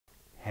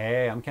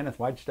Hey, I'm Kenneth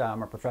Wajda.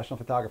 I'm a professional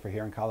photographer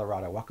here in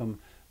Colorado. Welcome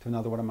to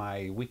another one of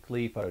my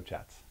weekly photo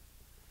chats.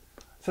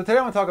 So today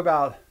I want to talk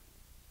about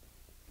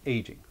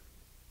aging.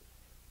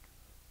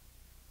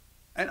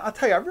 And I'll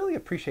tell you, I really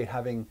appreciate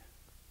having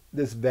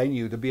this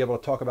venue to be able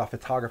to talk about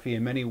photography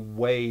in many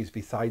ways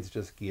besides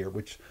just gear,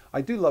 which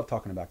I do love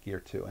talking about gear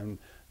too. And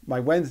my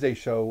Wednesday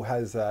show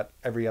has that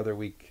every other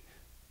week,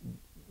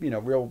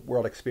 real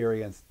world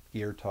experience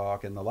gear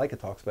talk and the Leica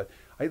talks, but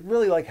I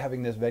really like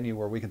having this venue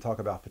where we can talk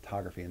about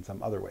photography in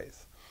some other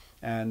ways.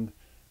 And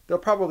there'll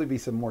probably be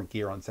some more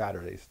gear on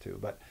Saturdays too,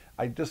 but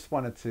I just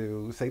wanted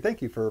to say thank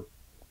you for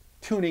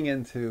tuning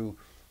into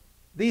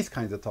these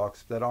kinds of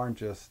talks that aren't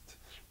just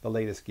the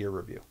latest gear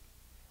review.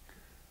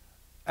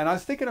 And I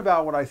was thinking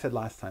about what I said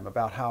last time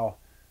about how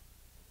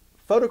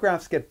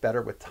photographs get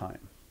better with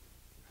time.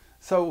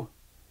 So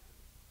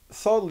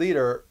Saul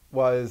Leader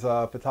was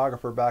a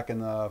photographer back in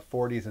the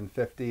 40s and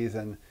 50s,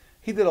 and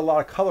he did a lot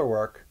of color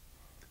work,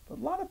 but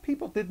a lot of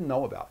people didn't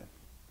know about him.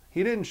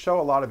 He didn't show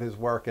a lot of his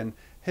work, and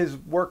his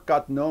work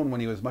got known when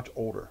he was much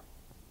older.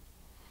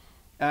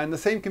 And the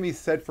same can be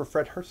said for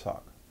Fred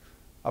Herzog.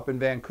 Up in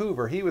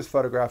Vancouver, he was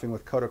photographing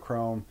with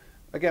Kodachrome.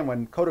 Again,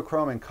 when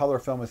Kodachrome and color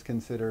film is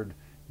considered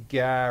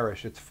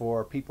garish, it's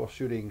for people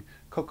shooting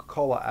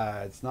Coca-Cola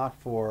ads, not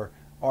for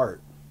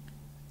art.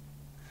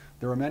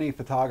 There were many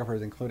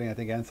photographers, including I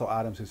think Ansel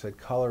Adams, who said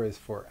color is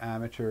for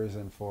amateurs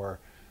and for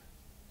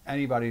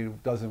anybody who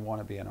doesn't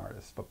want to be an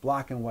artist, but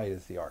black and white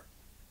is the art.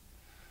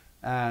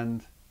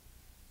 And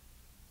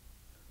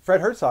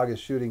Fred Herzog is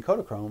shooting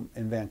Kodachrome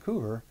in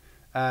Vancouver,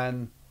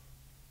 and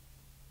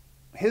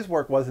his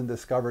work wasn't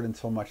discovered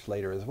until much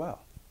later as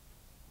well.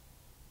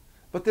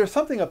 But there's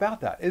something about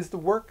that. Is the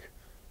work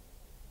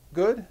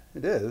good?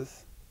 It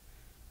is.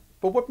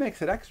 But what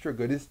makes it extra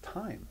good is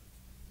time.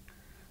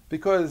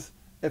 Because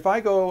if I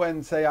go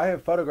and say I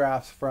have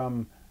photographs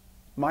from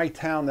my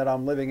town that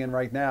I'm living in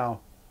right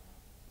now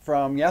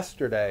from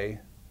yesterday,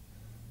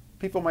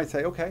 people might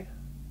say, okay,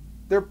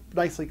 they're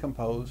nicely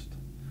composed.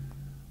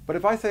 But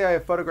if I say I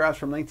have photographs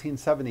from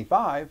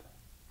 1975,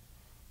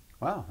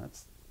 wow,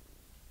 that's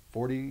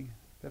 40,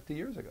 50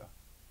 years ago.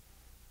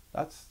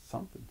 That's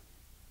something.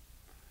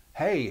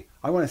 Hey,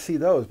 I want to see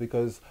those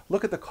because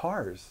look at the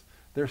cars.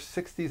 There's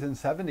 60s and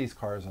 70s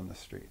cars on the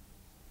street.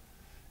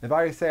 If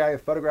I say I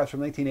have photographs from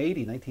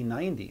 1980,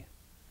 1990,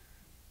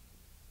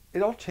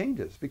 it all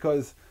changes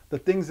because the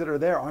things that are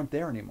there aren't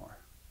there anymore.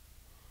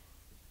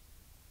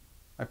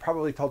 I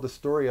probably told the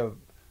story of,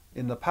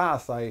 in the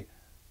past,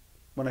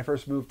 when I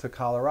first moved to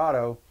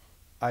Colorado,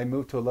 I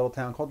moved to a little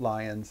town called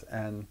Lyons,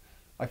 and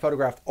I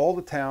photographed all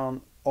the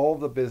town, all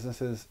the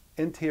businesses,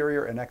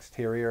 interior and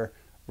exterior,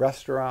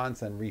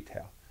 restaurants and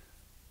retail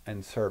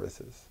and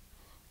services.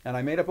 And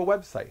I made up a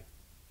website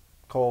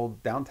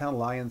called Downtown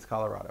Lyons,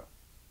 Colorado.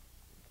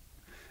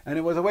 And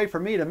it was a way for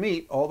me to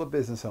meet all the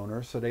business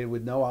owners so they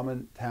would know I'm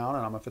in town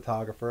and I'm a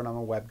photographer and I'm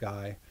a web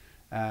guy.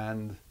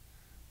 And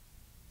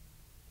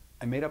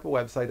I made up a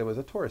website that was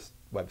a tourist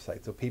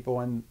website. So people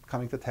when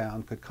coming to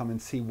town could come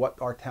and see what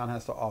our town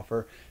has to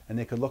offer, and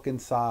they could look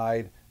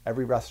inside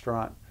every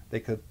restaurant. They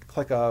could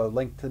click a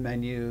link to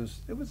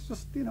menus. It was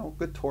just,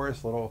 good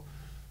tourist little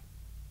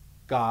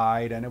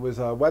guide. And it was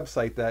a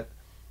website that,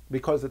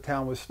 because the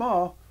town was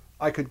small,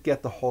 I could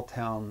get the whole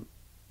town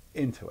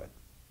into it.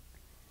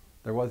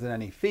 There wasn't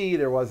any fee.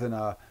 There wasn't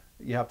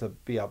you have to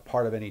be a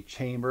part of any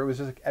chamber. It was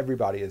just like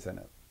everybody is in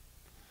it.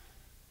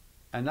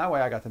 And that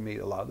way I got to meet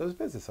a lot of those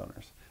business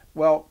owners.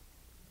 Well,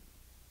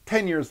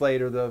 10 years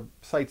later, the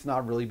site's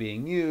not really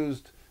being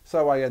used.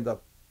 So I end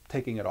up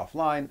taking it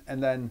offline.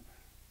 And then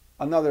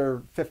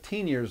another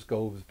 15 years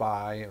goes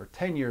by, or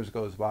 10 years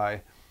goes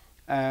by,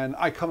 and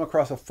I come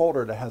across a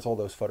folder that has all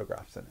those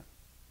photographs in it.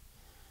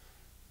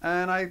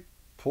 And I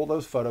pull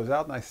those photos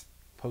out and I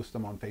post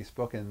them on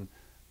Facebook and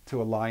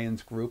to a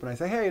Lions group, and I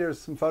say, hey, there's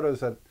some photos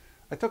that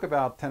I took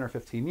about 10 or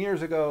 15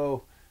 years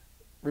ago.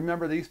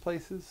 Remember these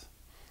places?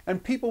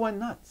 And people went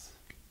nuts.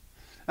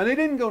 And they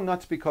didn't go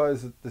nuts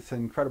because of this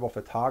incredible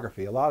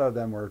photography. A lot of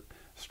them were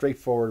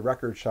straightforward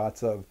record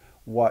shots of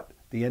what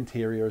the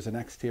interiors and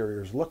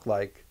exteriors look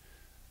like,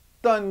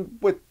 done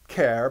with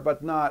care,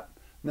 but not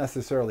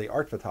necessarily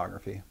art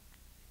photography.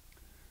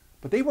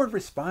 But they weren't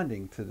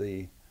responding to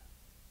the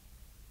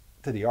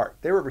art.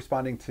 They were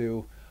responding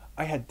to,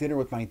 I had dinner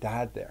with my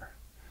dad there.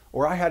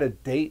 Or I had a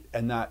date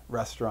in that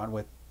restaurant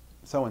with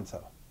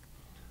so-and-so.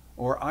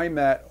 Or I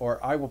met,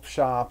 or I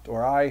shopped,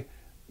 or I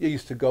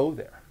used to go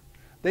there.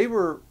 They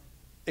were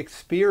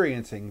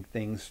experiencing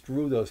things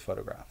through those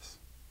photographs.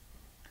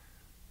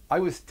 I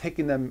was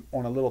taking them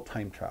on a little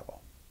time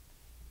travel.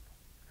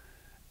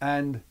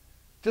 And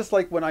just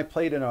like when I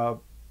played in a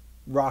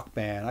rock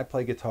band, I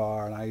play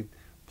guitar, and I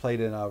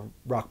played in a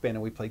rock band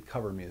and we played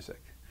cover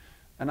music.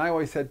 And I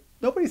always said,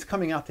 nobody's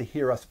coming out to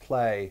hear us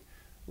play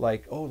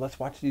like, oh, let's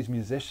watch these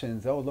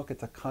musicians. Oh, look,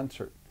 it's a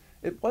concert.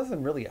 It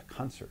wasn't really a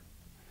concert.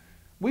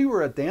 We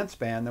were a dance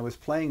band that was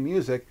playing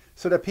music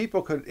so that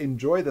people could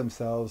enjoy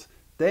themselves,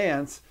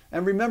 dance,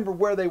 and remember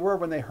where they were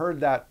when they heard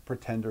that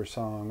Pretender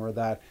song or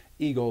that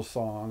Eagles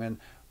song. And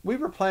we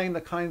were playing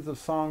the kinds of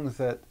songs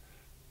that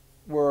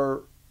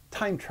were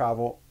time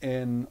travel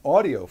in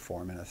audio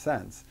form, in a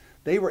sense.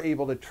 They were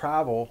able to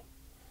travel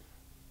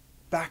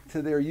back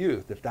to their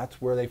youth, if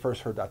that's where they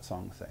first heard that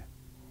song, say.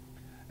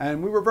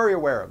 And we were very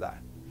aware of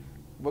that.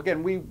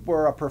 Again, we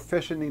were a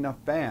proficient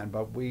enough band,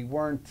 but we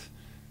weren't,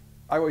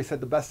 I always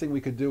said the best thing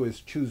we could do is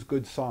choose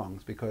good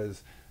songs,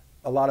 because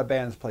a lot of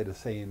bands play the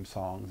same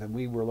songs, and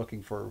we were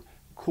looking for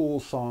cool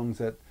songs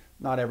that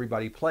not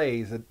everybody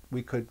plays, that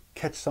we could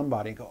catch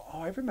somebody and go,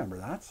 oh, I remember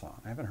that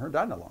song. I haven't heard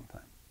that in a long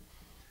time.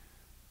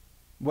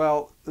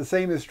 Well, the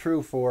same is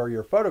true for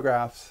your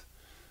photographs.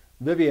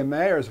 Vivian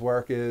Mayer's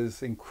work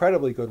is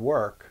incredibly good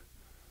work,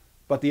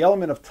 but the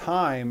element of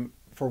time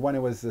for when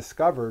it was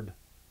discovered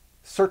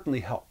certainly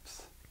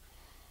helps.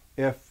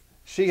 If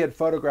she had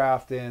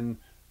photographed in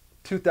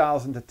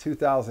 2000 to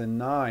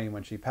 2009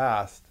 when she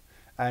passed,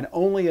 and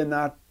only in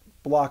that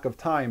block of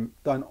time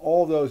done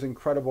all those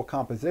incredible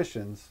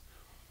compositions,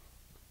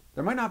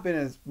 there might not have been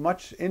as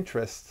much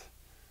interest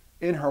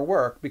in her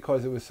work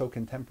because it was so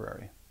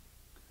contemporary.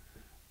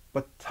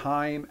 But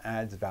time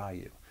adds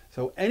value.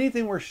 So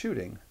anything we're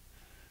shooting,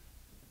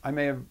 I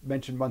may have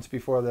mentioned once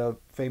before the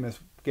famous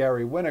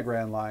Gary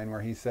Winogrand line where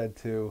he said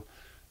to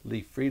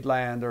Lee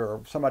Friedlander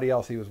or somebody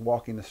else he was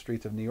walking the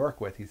streets of New York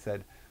with, he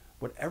said,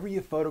 whatever you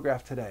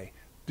photograph today,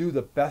 do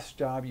the best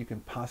job you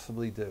can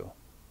possibly do.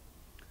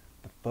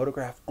 The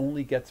photograph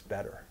only gets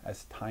better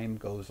as time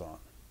goes on.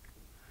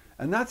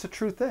 And that's a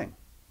true thing.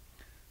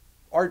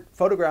 Art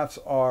photographs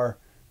are,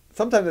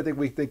 sometimes I think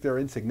we think they're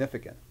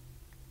insignificant.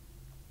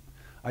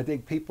 I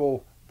think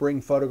people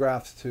bring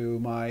photographs to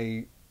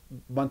my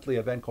monthly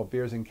event called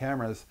Beers and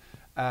Cameras,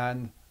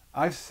 and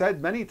I've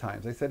said many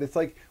times, I said, it's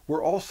like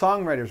we're all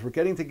songwriters, we're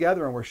getting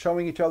together and we're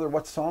showing each other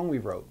what song we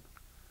wrote.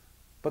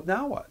 But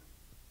now what?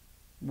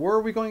 Where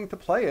are we going to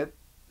play it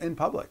in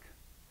public?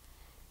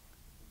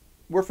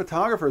 We're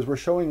photographers, we're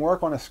showing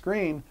work on a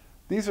screen.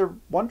 These are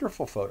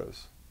wonderful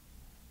photos.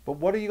 But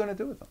what are you going to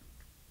do with them?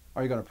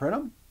 Are you going to print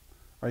them?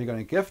 Are you going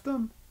to gift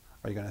them?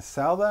 Are you going to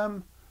sell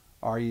them?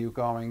 Are you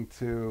going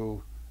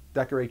to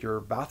decorate your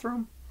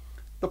bathroom?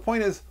 The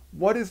point is,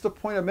 what is the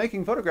point of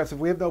making photographs if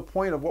we have no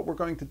point of what we're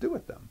going to do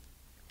with them?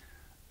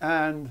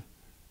 And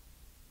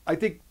I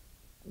think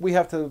we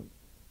have to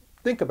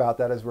think about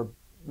that as we're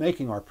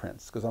making our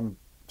prints, because I'm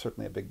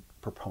certainly a big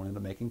proponent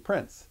of making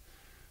prints,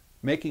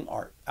 making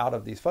art out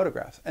of these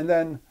photographs. And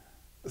then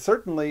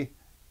certainly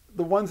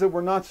the ones that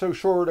we're not so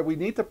sure that we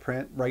need to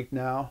print right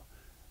now,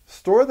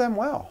 store them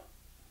well,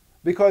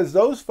 because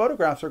those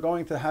photographs are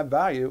going to have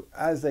value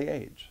as they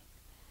age.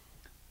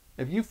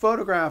 If you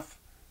photograph,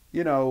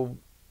 you know,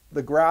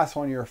 the grass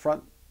on your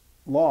front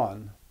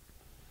lawn,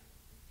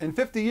 in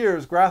 50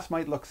 years, grass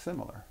might look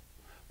similar.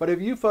 But if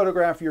you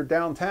photograph your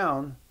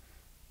downtown,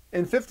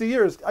 in 50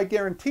 years, I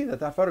guarantee that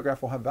that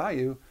photograph will have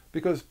value,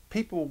 because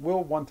people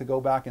will want to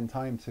go back in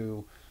time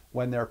to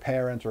when their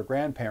parents or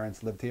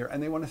grandparents lived here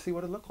and they want to see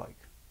what it looked like.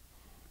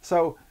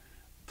 So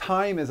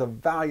time is a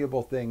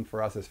valuable thing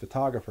for us as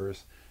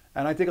photographers.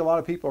 And I think a lot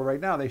of people right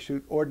now, they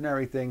shoot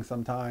ordinary things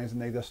sometimes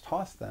and they just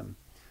toss them.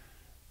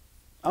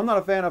 I'm not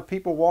a fan of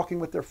people walking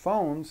with their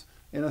phones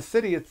in a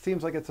city. It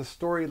seems like it's a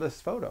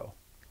storyless photo.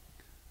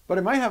 But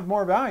it might have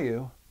more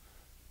value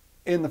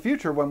in the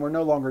future when we're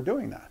no longer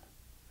doing that.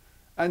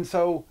 And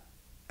so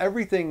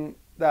everything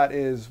that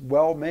is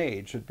well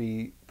made should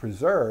be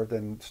preserved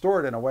and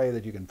stored in a way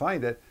that you can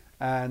find it,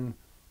 and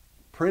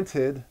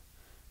printed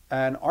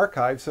and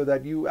archived so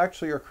that you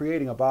actually are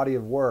creating a body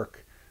of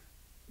work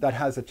that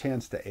has a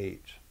chance to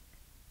age.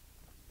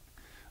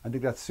 I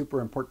think that's super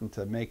important,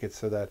 to make it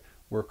so that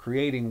we're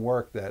creating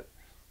work that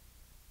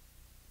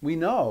we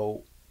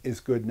know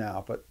is good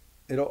now, but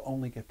it'll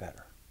only get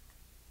better.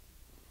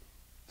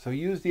 So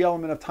use the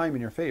element of time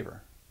in your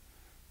favor,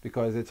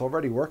 because it's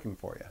already working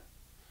for you.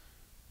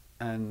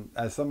 And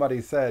as somebody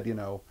said, you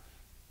know,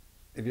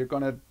 if you're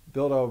going to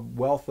build a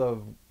wealth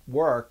of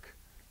work,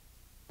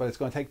 but it's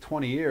going to take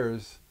 20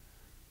 years,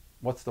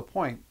 what's the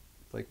point?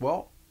 It's like,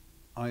 well,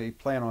 I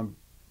plan on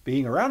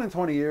being around in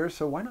 20 years,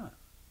 so why not?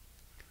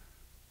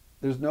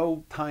 There's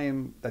no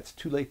time that's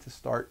too late to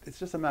start. It's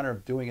just a matter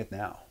of doing it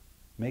now,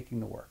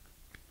 making the work.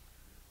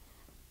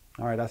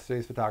 All right, that's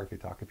today's photography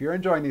talk. If you're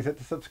enjoying these, hit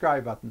the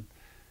subscribe button.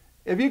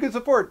 If you can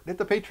support, hit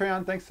the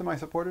Patreon. Thanks to my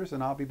supporters,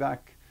 and I'll be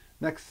back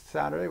next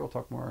Saturday. We'll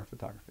talk more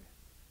photography.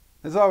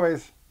 As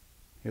always,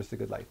 here's the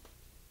good light.